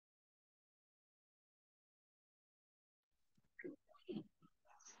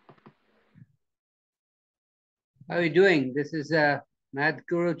How are you doing? This is Math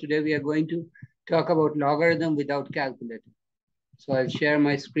Guru. Today we are going to talk about logarithm without calculator. So I'll share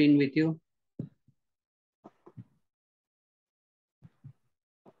my screen with you.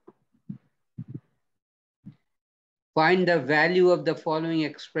 Find the value of the following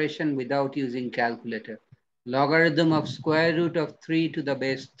expression without using calculator. Logarithm of square root of 3 to the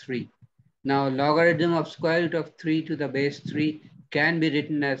base 3. Now logarithm of square root of 3 to the base 3 can be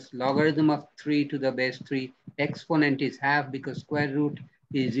written as logarithm of 3 to the base 3. Exponent is half because square root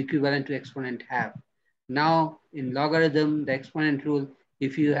is equivalent to exponent half. Now in logarithm, the exponent rule,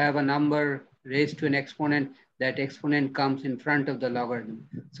 if you have a number raised to an exponent, that exponent comes in front of the logarithm.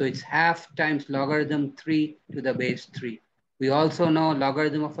 So it's half times logarithm 3 to the base 3. We also know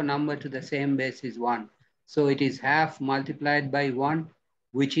logarithm of a number to the same base is 1. So it is half multiplied by 1,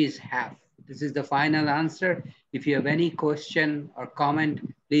 which is half. This is the final answer. If you have any question or comment,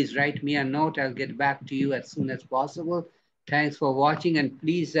 please write me a note. I'll get back to you as soon as possible. Thanks for watching, and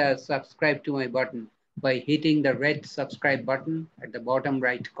please subscribe to my button by hitting the red subscribe button at the bottom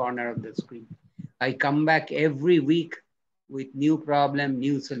right corner of the screen. I come back every week with new problem,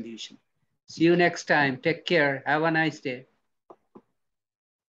 new solution. See you next time. Take care. Have a nice day.